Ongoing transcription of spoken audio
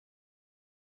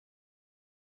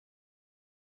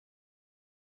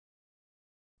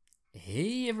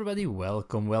Hey everybody,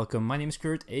 welcome. My name is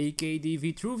Kurt, aka the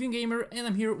Vitruvian Gamer, and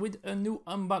I'm here with a new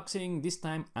unboxing. This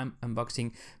time I'm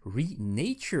unboxing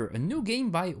Renature, a new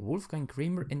game by Wolfgang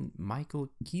Kramer and Michael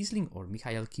Kiesling, or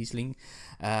Michael Kiesling.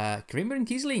 Kramer and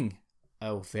Kiesling,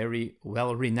 a very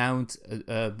well-renowned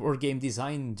board game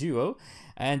design duo,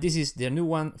 and this is their new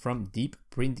one from Deep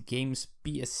Print Games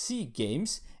PSC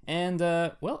Games. And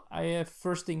well,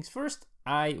 first things first,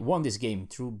 I won this game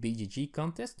through BGG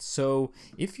contests, so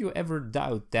if you ever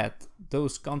doubt that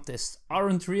those contests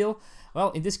aren't real,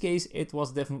 well, in this case it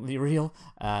was definitely real,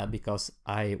 because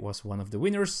I was one of the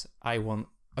winners. I won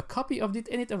a copy of it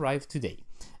and it arrived today.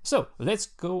 So let's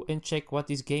go and check what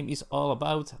this game is all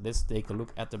about. Let's take a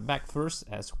look at the back first,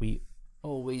 as we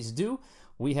always do.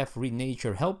 We have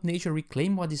Renature. Help nature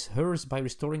reclaim what is hers by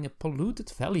restoring a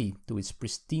polluted valley to its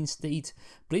pristine state.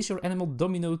 Place your animal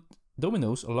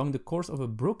dominoes along the course of a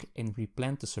brook and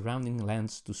replant the surrounding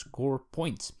lands to score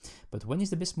points. But when is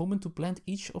the best moment to plant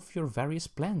each of your various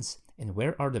plants? And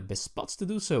where are the best spots to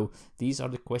do so? These are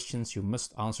the questions you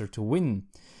must answer to win.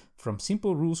 From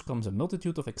simple rules comes a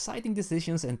multitude of exciting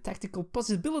decisions and tactical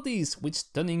possibilities with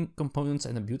stunning components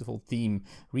and a beautiful theme.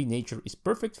 Renature is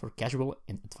perfect for casual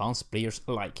and advanced players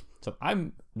alike. So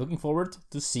I'm looking forward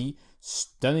to see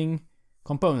stunning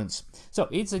components. So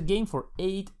it's a game for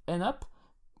 8 and up.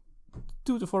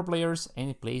 2 to 4 players,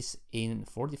 and it plays in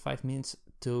 45 minutes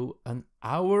to an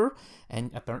hour,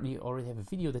 and apparently you already have a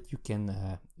video that you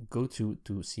can go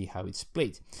to see how it's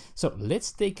played. So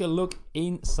let's take a look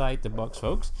inside the box,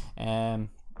 folks.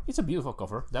 It's a beautiful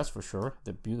cover, that's for sure.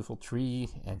 The beautiful tree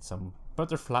and some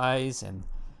butterflies and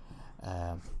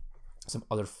some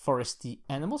other foresty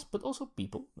animals, but also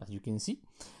people, as you can see.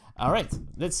 All right,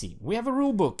 let's see. We have a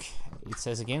rule book. It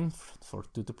says again for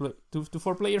 2 to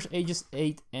 4 players, ages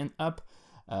 8 and up.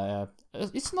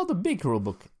 It's not a big rule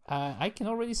book. I can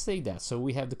already say that. So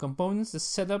we have the components, the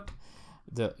setup,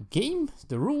 the game,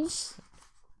 the rules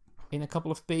in a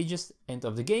couple of pages, end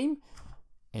of the game,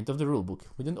 end of the rule book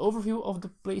with an overview of the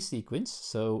play sequence.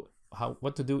 So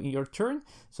what to do in your turn.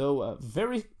 So a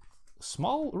very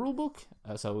small rule book.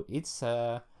 So it's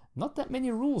not that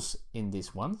many rules in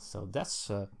this one. So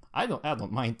that's I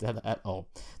don't mind that at all.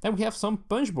 Then we have some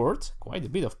punch board, quite a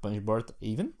bit of punch board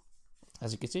even.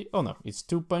 As you can see, oh no, it's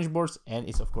 2 punch boards and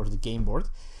it's of course the game board.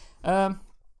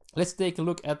 Let's take a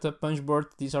look at the punch board.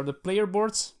 These are the player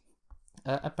boards,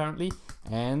 apparently,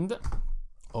 and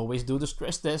always do the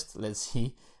stress test. Let's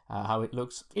see how it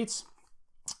looks. It's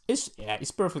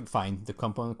perfectly fine. The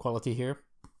component quality here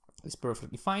is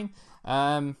perfectly fine.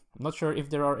 I'm not sure if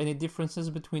there are any differences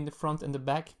between the front and the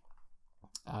back.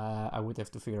 I would have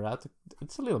to figure out.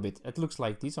 It's a little bit. It looks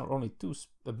like these are only 2,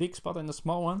 a big spot and a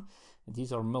small one.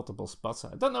 These are multiple spots.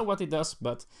 I don't know what it does,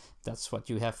 but that's what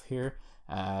you have here.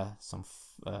 Are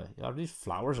these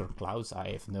flowers or clouds? I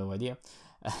have no idea.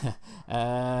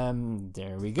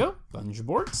 There we go. Punch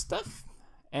board stuff.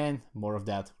 And more of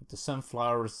that with the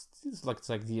sunflowers. It looks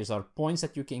like these are points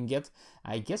that you can get,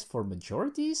 I guess, for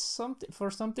majorities,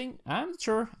 something. I'm not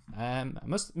sure. I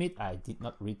must admit, I did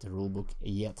not read the rulebook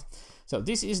yet. So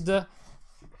this is the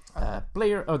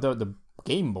the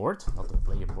game board, not the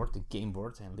player board, the game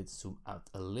board. And let's zoom out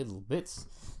a little bit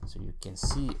so you can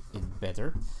see it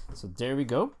better. So there we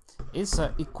go. It's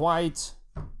quite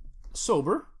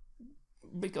sober,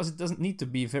 because it doesn't need to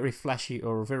be very flashy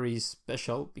or very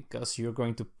special, because you're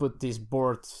going to put this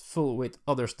board full with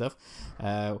other stuff.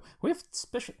 We have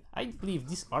special, I believe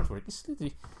this artwork is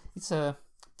literally, it's a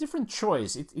different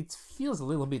choice. It feels a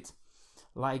little bit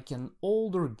like an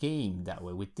older game that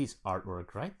way with this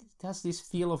artwork, right? It has this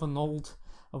feel of an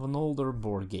older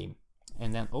board game.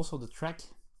 And then also the track,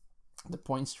 the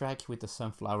points track with the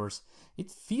sunflowers. It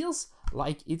feels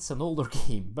like it's an older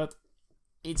game, but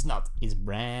it's not. It's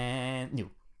brand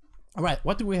new. All right,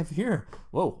 what do we have here?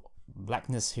 Whoa,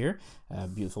 blackness here.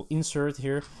 Beautiful insert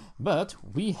here. But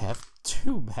we have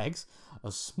 2 bags,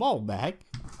 a small bag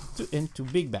and 2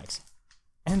 big bags.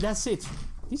 And that's it.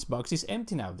 This box is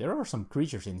empty now. There are some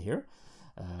creatures in here.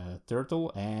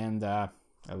 Turtle and a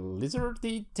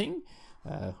lizardy thing.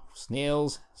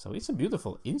 Snails. So it's a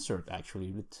beautiful insert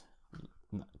actually with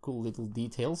cool little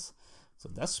details. So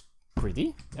that's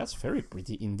pretty. That's very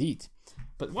pretty indeed.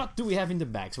 But what do we have in the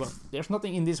bags? Well, there's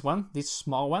nothing in this one, this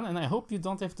small one, and I hope you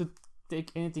don't have to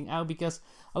take anything out, because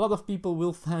a lot of people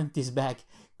will find this bag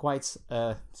quite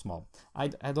small. I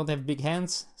don't have big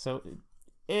hands, so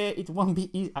it won't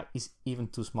be it's even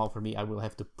too small for me. I will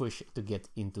have to push to get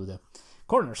into the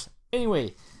corners.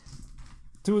 Anyway,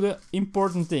 to the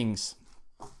important things.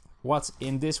 What's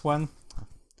in this one?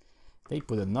 They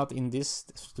put a nut in this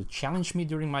to challenge me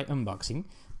during my unboxing.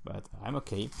 but I'm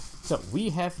okay. So we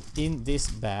have in this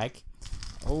bag,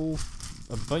 oh,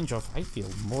 a bunch of, I feel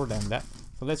more than that.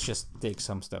 So let's just take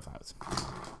some stuff out.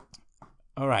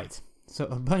 All right, so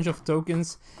a bunch of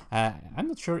tokens. I'm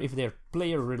not sure if they're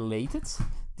player related,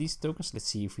 these tokens. Let's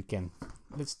see if we can.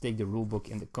 Let's take the rulebook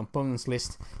and the components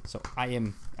list. So I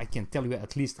can tell you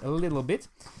at least a little bit.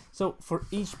 So for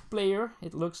each player,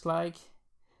 it looks like,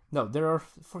 no, there are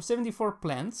for 74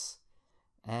 plants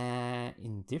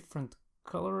in different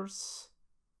colors.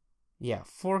 Yeah,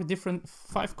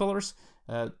 5 colors.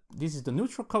 This is the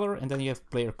neutral color, and then you have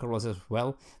player colors as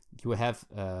well. You have,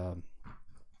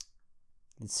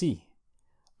 let's see,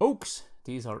 oaks.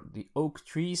 These are the oak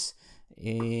trees,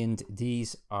 and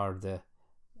these are the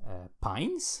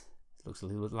pines. It looks a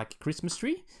little bit like a Christmas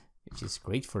tree, which is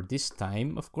great for this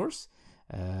time, of course.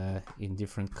 In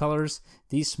different colors.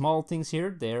 These small things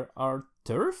here, there are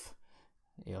turf.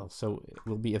 It also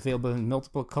will be available in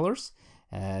multiple colors.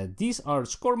 These are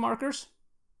score markers.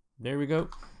 There we go.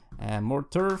 More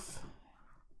turf.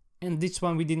 And this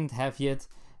one we didn't have yet.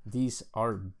 These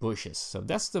are bushes. So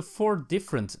that's the 4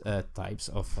 different types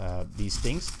of these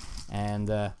things. And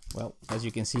well, as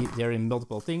you can see, they're in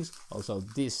multiple things. Also,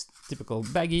 this typical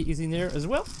baggie is in there as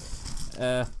well.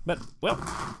 But well,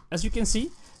 as you can see,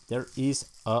 there is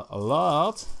a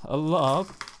lot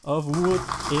of wood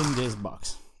in this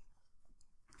box.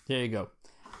 There you go.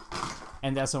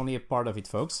 And that's only a part of it,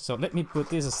 folks. So let me put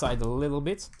this aside a little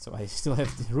bit, so I still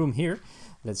have the room here.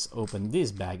 Let's open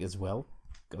this bag as well,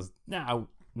 because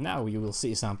now you will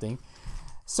see something.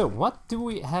 So what do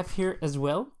we have here as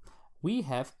well? We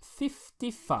have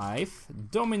 55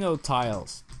 domino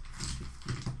tiles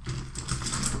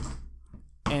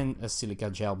and a silica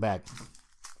gel bag.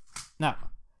 Now,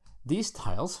 these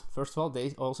tiles, first of all,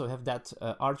 they also have that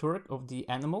artwork of the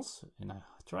animals, and I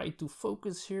try to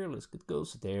focus here. Let's get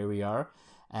close. There we are.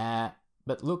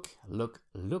 But look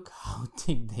how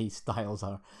thick these tiles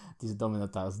are. These domino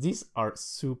tiles. These are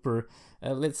super.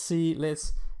 Let's see.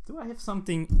 Do I have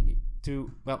something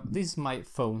to? Well, this is my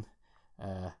phone.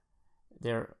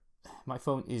 My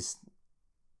phone is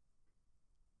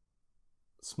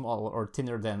small or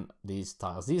thinner than these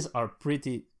tiles. These are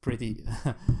pretty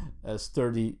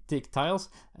sturdy, thick tiles.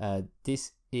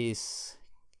 This is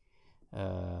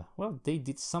well, they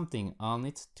did something on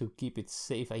it to keep it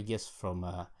safe, I guess, from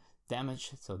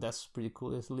damage. So that's pretty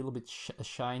cool. There's a little bit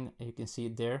shine. You can see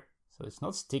it there. So it's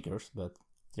not stickers, but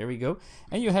there we go.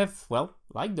 And you have, well,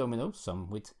 like domino, some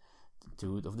with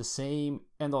 2 of the same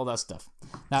and all that stuff.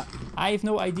 Now, I have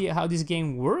no idea how this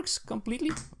game works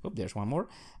completely. Oh, there's one more.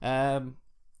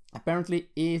 Apparently,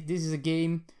 this is a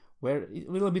game where a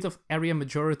little bit of area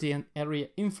majority and area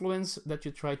influence that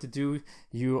you try to do.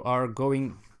 You are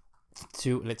going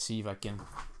to, let's see if I can,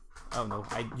 oh no,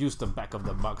 I used the back of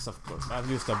the box, of course. I've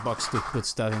used the box to put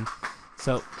stuff in.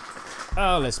 So,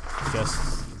 let's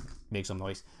just make some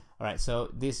noise. All right, so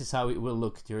this is how it will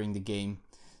look during the game.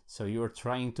 So you're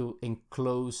trying to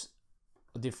enclose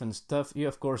different stuff.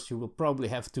 Of course, you will probably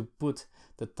have to put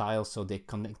the tiles so they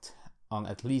connect on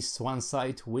at least one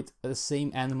side with the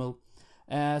same animal.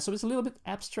 So it's a little bit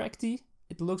abstracty,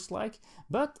 it looks like.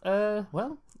 But,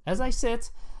 well, as I said,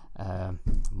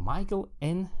 Michael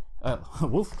and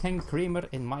Wolfgang Kramer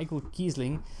and Michael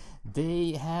Kiesling,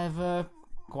 they have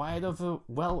quite of a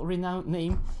well-renowned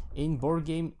name in board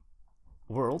game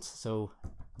world. So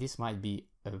this might be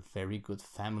a very good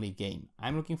family game.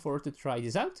 I'm looking forward to try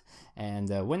this out. And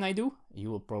when I do, you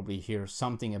will probably hear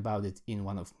something about it in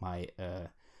one of my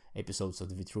episodes of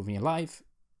the Vitruvian Live.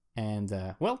 And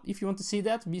well, if you want to see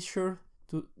that, be sure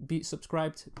to be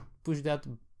subscribed. Push that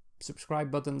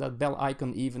subscribe button, that bell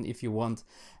icon, even if you want.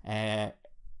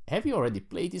 Have you already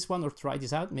played this one or tried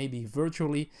this out? Maybe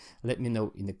virtually. Let me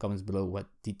know in the comments below, what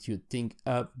did you think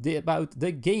about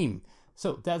the game.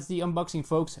 So that's the unboxing,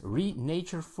 folks.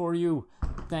 Renature for you.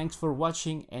 Thanks for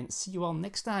watching and see you all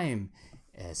next time.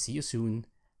 See you soon.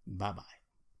 Bye bye.